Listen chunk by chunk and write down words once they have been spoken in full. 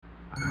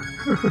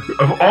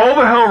Of all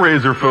the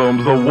Hellraiser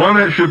films, the one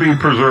that should be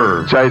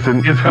preserved.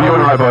 Jason, you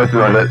and I both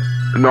know that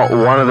not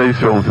one of these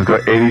films has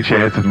got any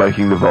chance of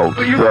making the vault.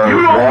 You so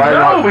don't why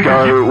know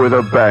not go with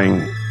a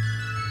bang?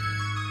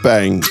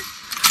 Bang.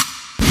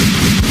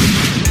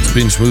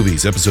 Binge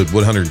Movies, episode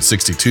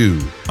 162.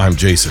 I'm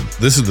Jason.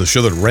 This is the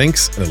show that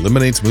ranks and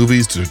eliminates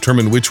movies to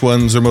determine which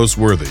ones are most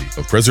worthy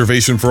of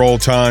preservation for all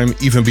time,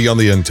 even beyond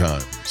the end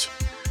times.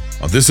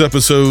 On this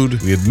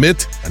episode, we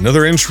admit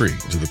another entry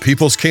into the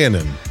People's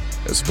Canon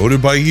as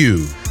voted by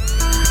you.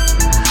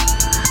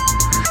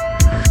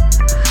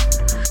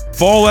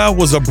 Fallout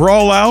was a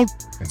brawl out,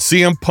 and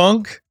CM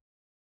Punk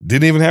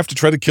didn't even have to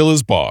try to kill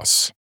his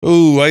boss.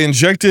 Oh, I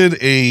injected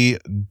a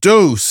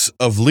dose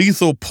of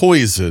lethal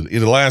poison in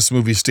the last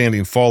movie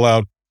standing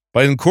Fallout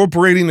by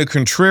incorporating a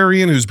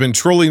contrarian who's been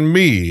trolling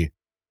me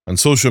on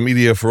social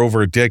media for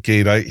over a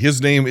decade.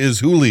 His name is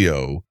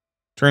Julio.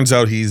 Turns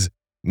out he's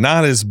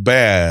not as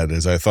bad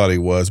as I thought he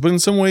was, but in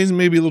some ways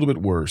maybe a little bit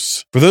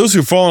worse. For those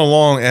who've followed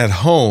along at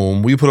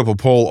home, we put up a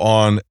poll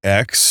on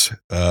X.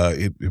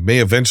 It may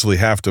eventually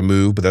have to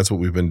move, but that's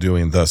what we've been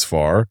doing thus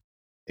far.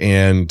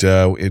 And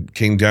it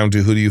came down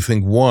to who do you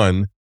think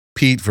won?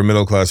 Pete for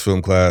Middle Class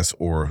Film Class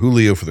or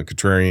Julio for the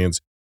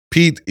Contrarians.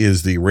 Pete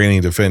is the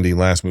reigning defending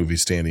last movie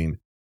standing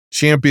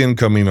champion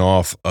coming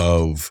off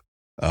of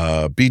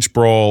Beach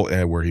Brawl,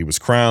 where he was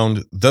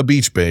crowned the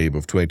Beach Babe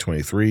of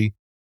 2023.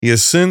 He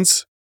has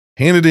since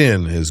handed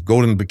in his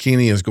golden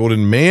bikini, his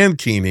golden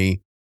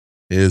mankini,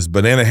 his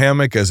banana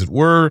hammock, as it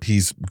were.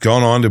 He's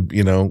gone on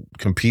to,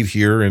 compete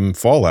here in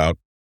Fallout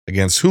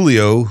against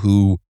Julio,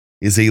 who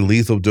is a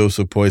lethal dose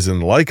of poison,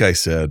 like I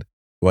said,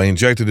 who I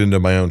injected into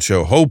my own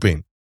show,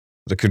 hoping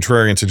the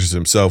contrarian such as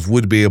himself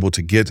would be able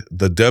to get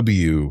the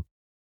W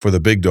for the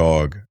big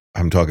dog.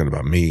 I'm talking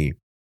about me,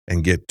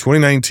 and get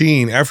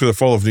 2019 after the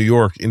fall of New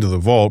York into the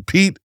vault.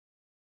 Pete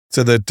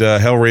said that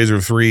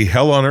Hellraiser 3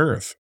 Hell on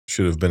Earth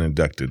should have been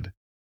inducted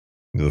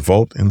into the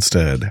vault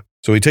instead.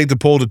 So we take the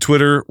poll to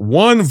Twitter.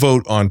 One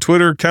vote on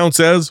Twitter counts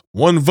as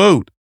one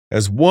vote,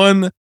 as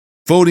one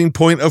voting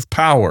point of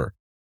power.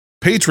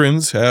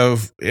 Patrons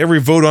have every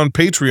vote on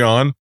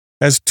Patreon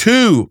has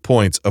 2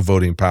 points of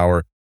voting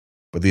power.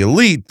 But the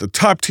elite, the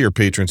top tier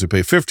patrons who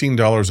pay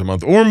 $15 a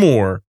month or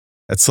more,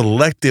 that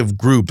selective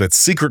group, that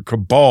secret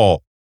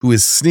cabal who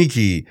is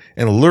sneaky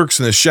and lurks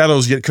in the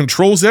shadows yet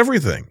controls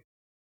everything,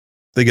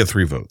 they get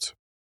 3 votes.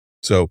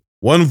 So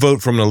 1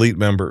 vote from an elite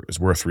member is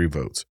worth 3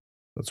 votes.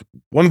 That's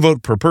 1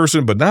 vote per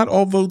person, but not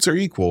all votes are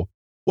equal.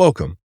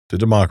 Welcome to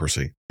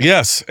democracy.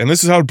 Yes, and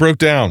this is how it broke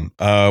down.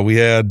 We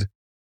had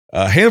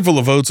a handful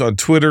of votes on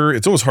Twitter.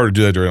 It's always hard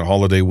to do that during a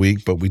holiday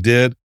week, but we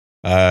did.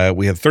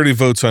 We had 30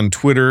 votes on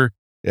Twitter.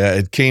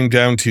 It came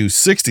down to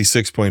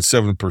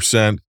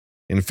 66.7%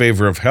 in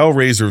favor of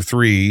Hellraiser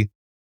 3.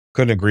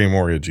 Couldn't agree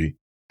more, Iggy.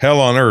 Hell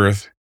on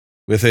Earth,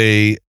 with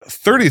a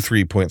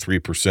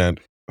 33.3%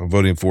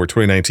 voting for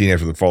 2019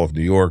 after the fall of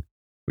New York,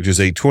 which is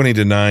a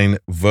 20-9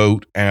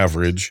 vote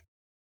average.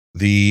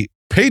 The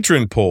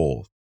patron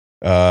poll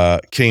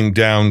came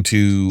down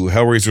to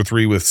Hellraiser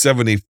 3 with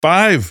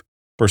 75%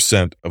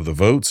 of the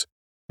votes,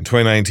 and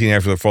 2019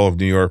 after the fall of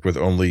New York with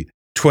only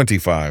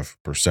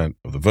 25%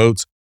 of the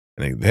votes.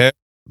 And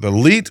the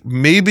elite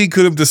maybe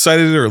could have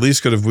decided it, or at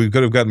least we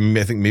could have gotten,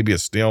 I think, maybe a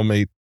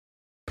stalemate,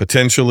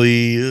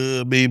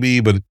 potentially, maybe,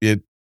 but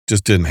it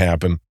just didn't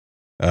happen.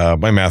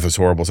 My math is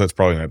horrible, so that's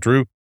probably not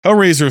true.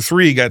 Hellraiser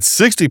 3 got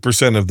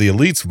 60% of the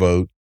elite's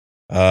vote,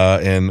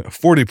 and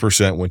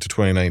 40% went to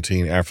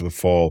 2019 after the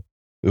fall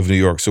of New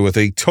York. So with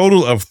a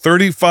total of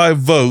 35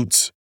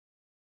 votes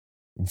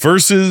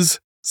versus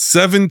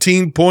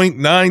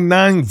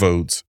 17.99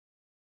 votes,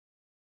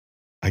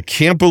 I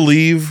can't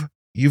believe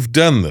you've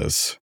done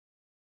this.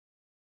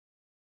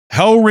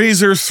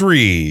 Hellraiser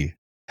 3,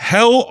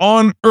 Hell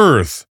on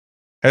Earth,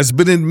 has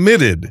been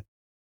admitted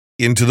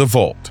into the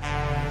vault.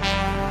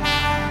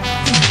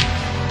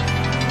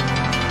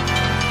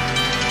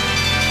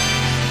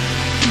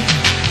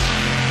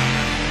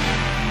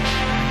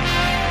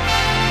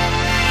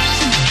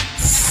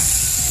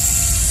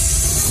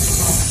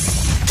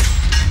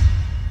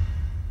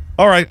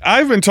 All right,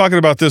 I've been talking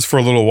about this for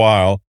a little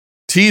while,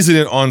 teasing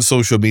it on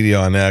social media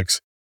on X.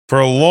 For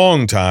a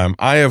long time,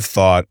 I have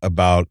thought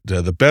about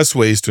the best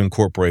ways to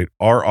incorporate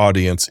our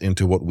audience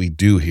into what we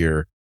do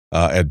here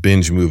at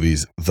Binge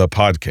Movies, the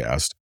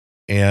podcast.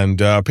 And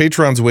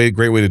Patreon's a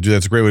great way to do that.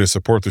 It's a great way to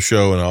support the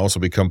show and also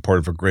become part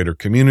of a greater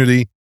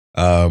community.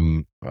 Keep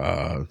an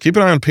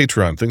eye on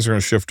Patreon. Things are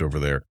going to shift over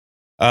there.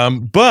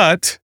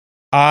 But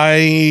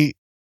I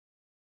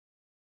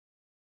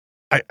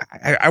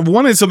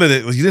wanted something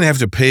that you didn't have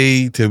to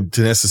pay to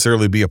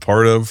necessarily be a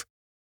part of.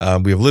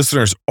 We have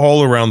listeners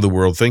all around the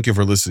world. Thank you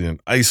for listening in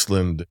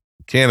Iceland,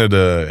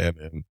 Canada, and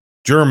in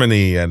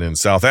Germany, and in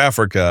South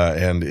Africa,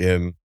 and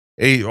in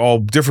all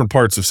different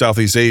parts of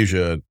Southeast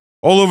Asia,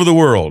 all over the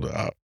world.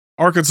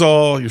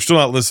 Arkansas, you're still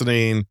not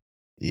listening.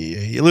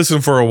 You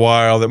listened for a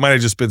while. That might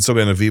have just been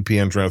somebody on a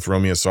VPN trying to throw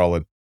me a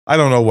solid. I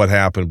don't know what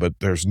happened, but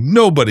there's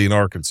nobody in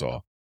Arkansas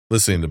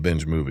listening to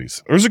Binge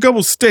Movies. There's a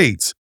couple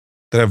states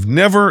that have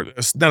never,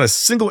 not a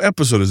single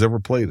episode has ever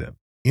played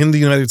in the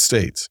United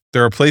States.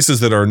 There are places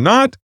that are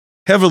not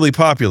heavily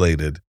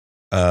populated,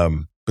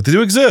 but they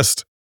do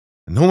exist,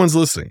 and no one's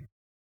listening.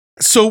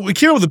 So we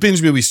came up with the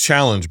Binge Movies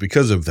Challenge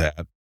because of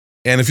that.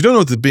 And if you don't know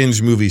what the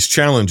Binge Movies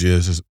Challenge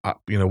is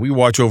we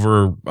watch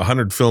over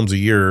 100 films a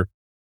year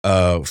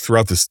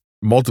throughout this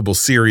multiple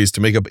series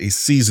to make up a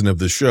season of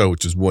the show,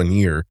 which is 1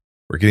 year.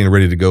 We're getting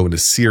ready to go into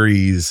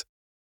series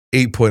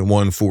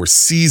 8.1 for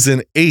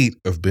season 8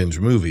 of Binge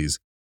Movies.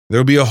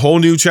 There'll be a whole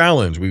new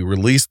challenge. We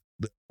release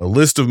a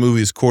list of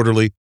movies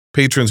quarterly.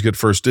 Patrons get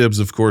first dibs,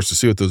 of course, to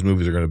see what those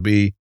movies are going to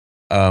be.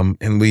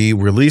 And we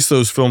release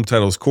those film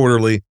titles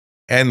quarterly,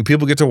 and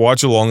people get to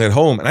watch along at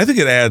home. And I think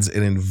it adds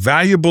an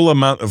invaluable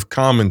amount of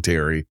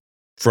commentary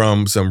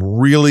from some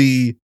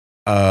really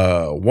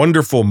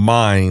wonderful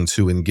minds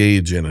who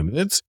engage in it.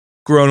 It's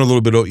grown a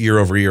little bit year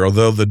over year,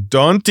 although the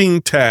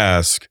daunting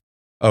task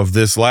of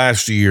this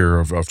last year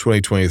of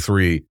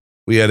 2023,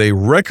 we had a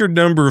record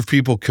number of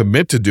people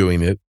commit to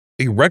doing it,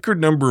 a record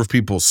number of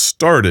people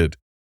started,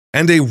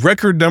 and a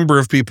record number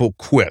of people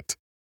quit.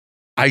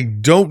 I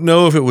don't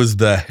know if it was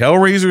the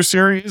Hellraiser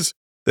series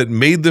that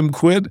made them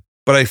quit,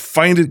 but I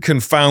find it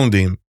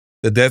confounding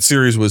that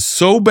series was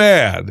so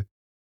bad,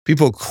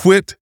 people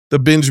quit the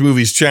Binge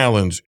Movies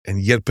Challenge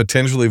and yet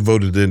potentially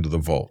voted into the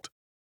vault.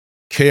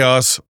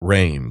 Chaos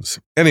reigns.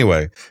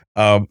 Anyway,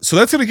 so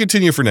that's going to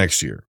continue for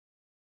next year.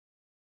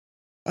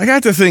 I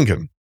got to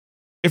thinking,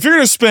 if you're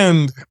going to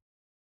spend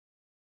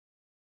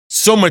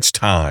so much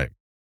time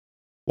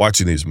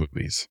watching these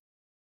movies,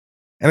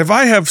 and if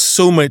I have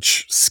so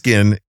much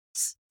skin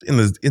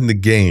in the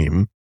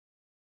game,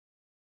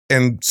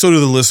 and so do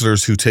the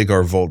listeners who take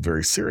our vote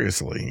very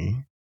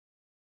seriously,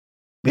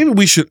 maybe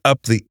we should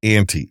up the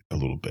ante a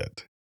little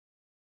bit.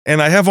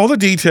 And I have all the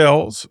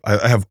details.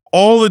 I have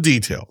all the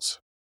details,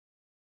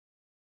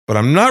 but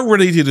I'm not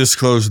ready to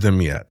disclose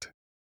them yet.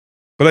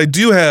 But I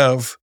do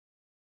have,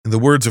 in the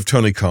words of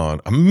Tony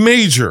Khan, a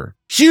major,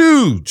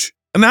 huge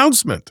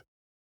announcement.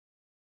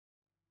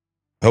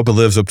 I hope it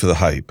lives up to the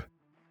hype.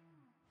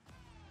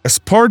 As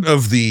part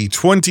of the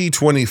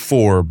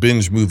 2024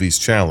 Binge Movies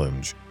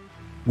Challenge,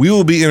 we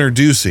will be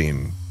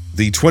introducing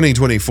the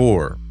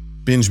 2024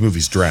 Binge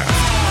Movies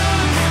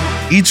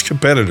Draft. Each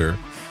competitor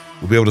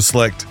will be able to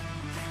select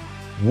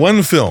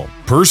one film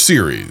per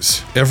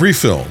series. Every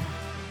film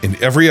in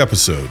every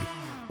episode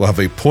will have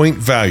a point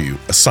value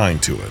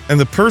assigned to it. And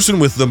the person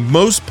with the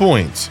most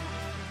points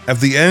at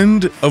the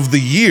end of the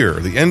year,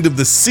 the end of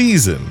the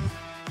season,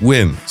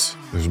 wins.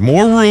 There's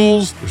more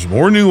rules, there's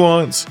more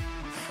nuance.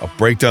 I'll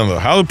break down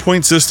how the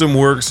point system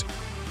works,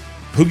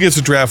 who gets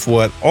to draft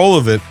what, all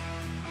of it.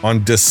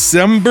 On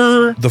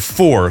December the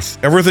 4th,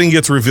 everything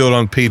gets revealed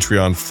on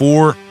Patreon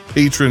for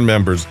patron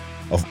members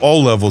of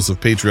all levels of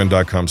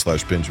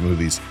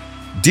patreon.com/bingemovies.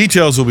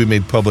 Details will be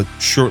made public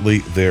shortly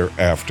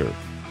thereafter.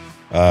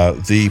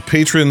 The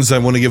patrons, I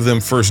want to give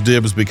them first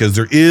dibs because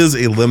there is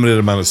a limited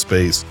amount of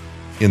space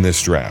in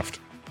this draft.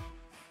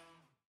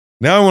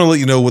 Now I want to let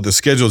you know what the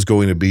schedule is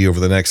going to be over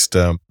the next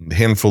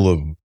handful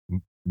of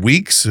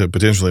weeks,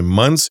 potentially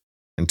months,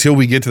 until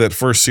we get to that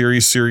first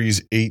series,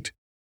 Series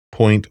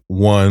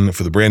 8.1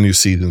 for the brand new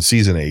season,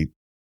 Season 8.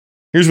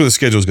 Here's what the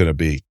schedule is going to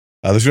be.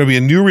 There's going to be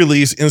a new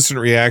release instant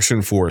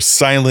reaction for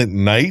Silent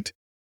Night,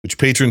 which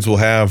patrons will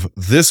have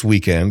this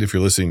weekend, if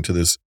you're listening to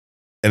this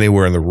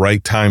anywhere in the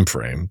right time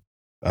frame.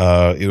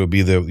 It will be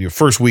your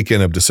first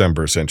weekend of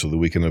December, essentially, the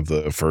weekend of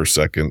the 1st,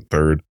 2nd,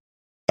 3rd.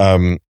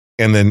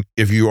 And then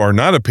if you are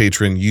not a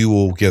patron, you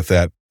will get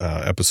that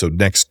episode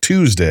next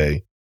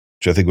Tuesday,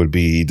 which I think would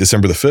be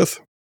December the 5th.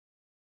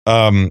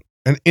 An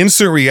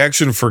instant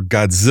reaction for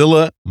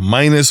Godzilla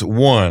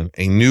 -1,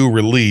 a new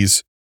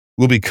release,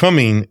 will be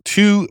coming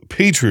to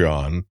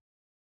Patreon.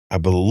 I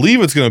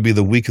believe it's going to be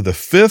the week of the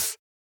 5th,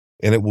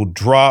 and it will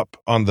drop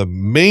on the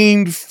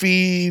main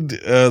feed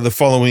the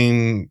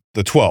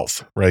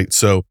 12th, right?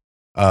 So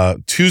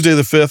Tuesday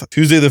the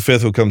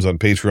 5th, who comes on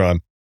Patreon,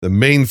 the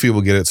main feed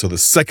will get it. So the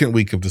second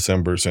week of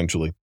December,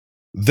 essentially.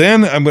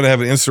 Then I'm going to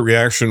have an instant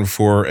reaction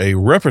for a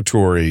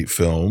repertory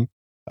film,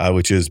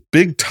 which is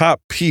Big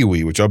Top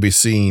Pee-wee, which I'll be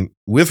seeing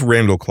with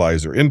Randall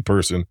Kleiser in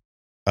person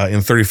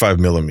in 35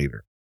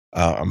 millimeter.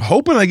 I'm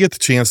hoping I get the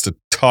chance to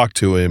talk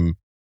to him.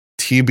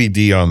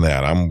 TBD on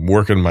that. I'm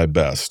working my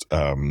best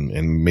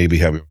and maybe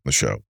have him on the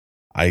show.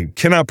 I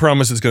cannot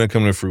promise it's going to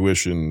come to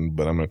fruition,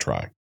 but I'm going to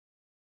try.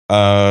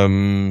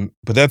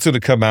 But that's going to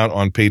come out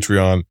on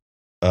Patreon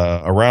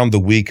around the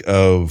week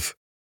of,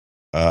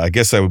 I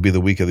guess that would be the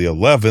week of the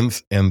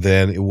 11th, and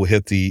then it will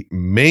hit the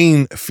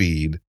main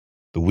feed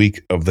the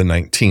week of the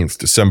 19th,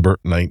 December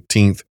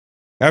 19th.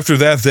 After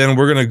that, then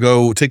we're going to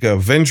go take a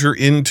venture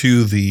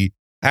into the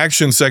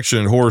action section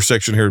and horror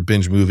section here at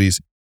Binge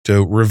Movies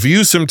to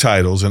review some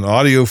titles in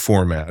audio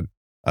format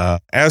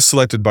as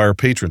selected by our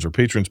patrons. Our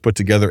patrons put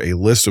together a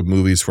list of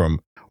movies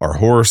from our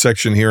horror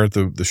section here at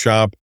the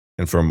shop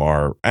and from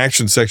our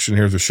action section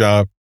here at the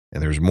shop.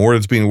 And there's more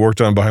that's being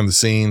worked on behind the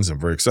scenes I'm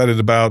very excited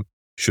about.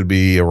 Should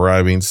be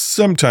arriving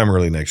sometime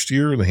early next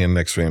year, the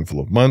next handful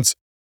of months.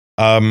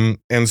 And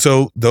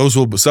so those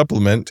will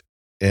supplement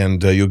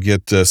and you'll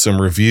get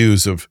some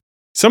reviews of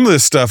some of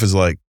this stuff is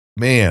like,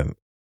 man,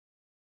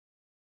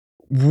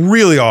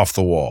 really off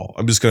the wall.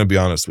 I'm just going to be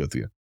honest with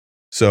you.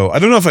 So I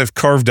don't know if I've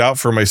carved out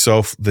for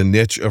myself the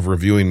niche of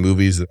reviewing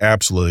movies that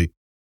absolutely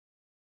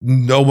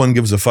no one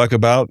gives a fuck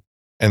about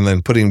and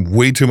then putting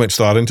way too much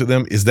thought into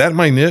them. Is that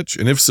my niche?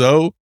 And if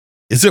so,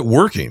 is it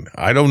working?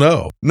 I don't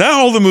know. Not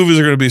all the movies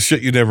are going to be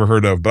shit you never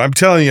heard of, but I'm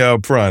telling you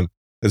up front,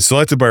 it's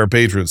selected by our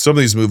patrons. Some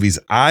of these movies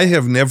I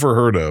have never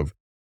heard of,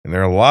 and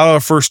there are a lot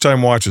of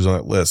first-time watches on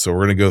that list. So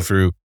we're going to go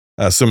through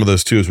some of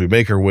those too as we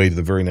make our way to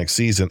the very next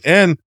season.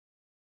 And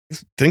I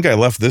think I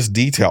left this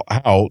detail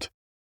out.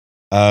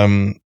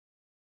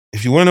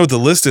 If you want to know what the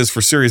list is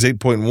for Series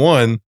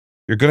 8.1,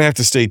 you're going to have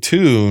to stay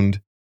tuned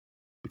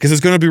because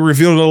it's going to be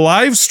revealed in a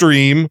live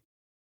stream,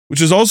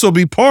 which is also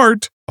be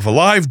part of a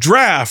live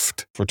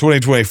draft for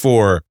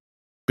 2024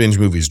 Binge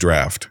Movies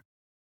Draft.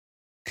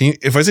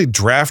 If I say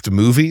draft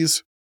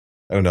movies,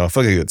 I don't know. I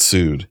feel like I get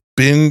sued.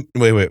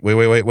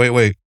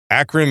 Wait.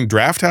 Akron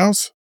Draft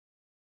House?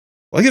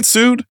 Will I get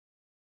sued?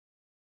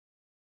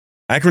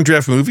 Akron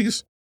Draft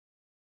Movies?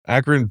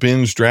 Akron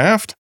Binge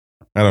Draft?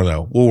 I don't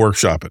know. We'll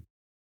workshop it.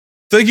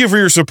 Thank you for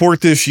your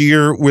support this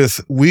year.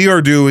 We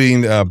are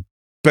doing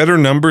better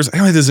numbers. I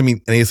know it doesn't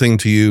mean anything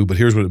to you, but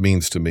here's what it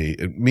means to me.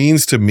 It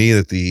means to me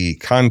that the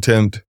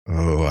content,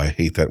 I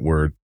hate that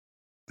word,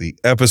 the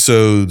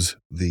episodes,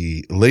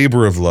 the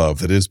labor of love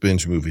that is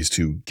Binge Movies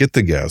to get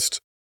the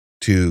guest,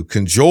 to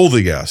cajole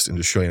the guest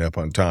into showing up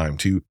on time,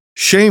 to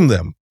shame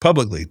them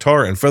publicly,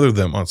 tar and feather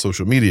them on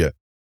social media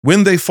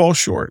when they fall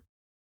short,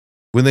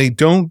 when they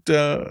don't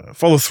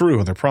follow through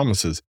on their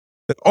promises,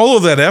 that all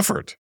of that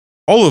effort,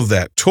 all of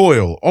that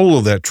toil, all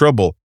of that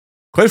trouble,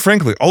 quite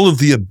frankly, all of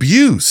the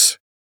abuse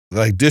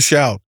that I dish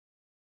out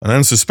on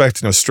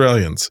unsuspecting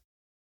Australians,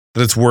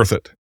 that it's worth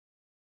it.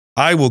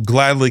 I will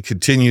gladly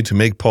continue to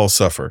make Paul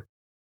suffer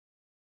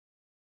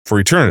for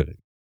eternity,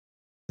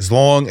 as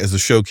long as the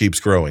show keeps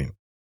growing.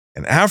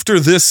 And after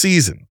this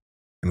season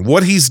and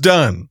what he's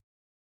done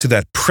to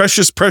that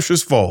precious,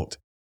 precious vault,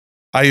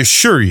 I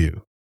assure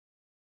you,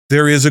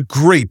 there is a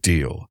great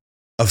deal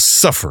of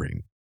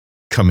suffering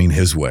coming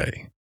his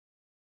way.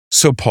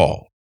 So,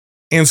 Paul,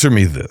 answer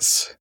me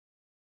this.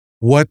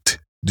 What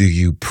do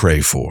you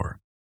pray for?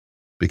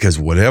 Because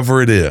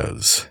whatever it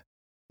is,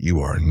 you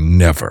are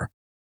never,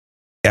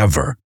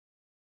 ever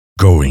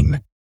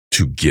going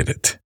to get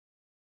it.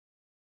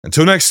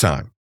 Until next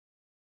time,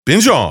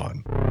 binge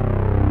on.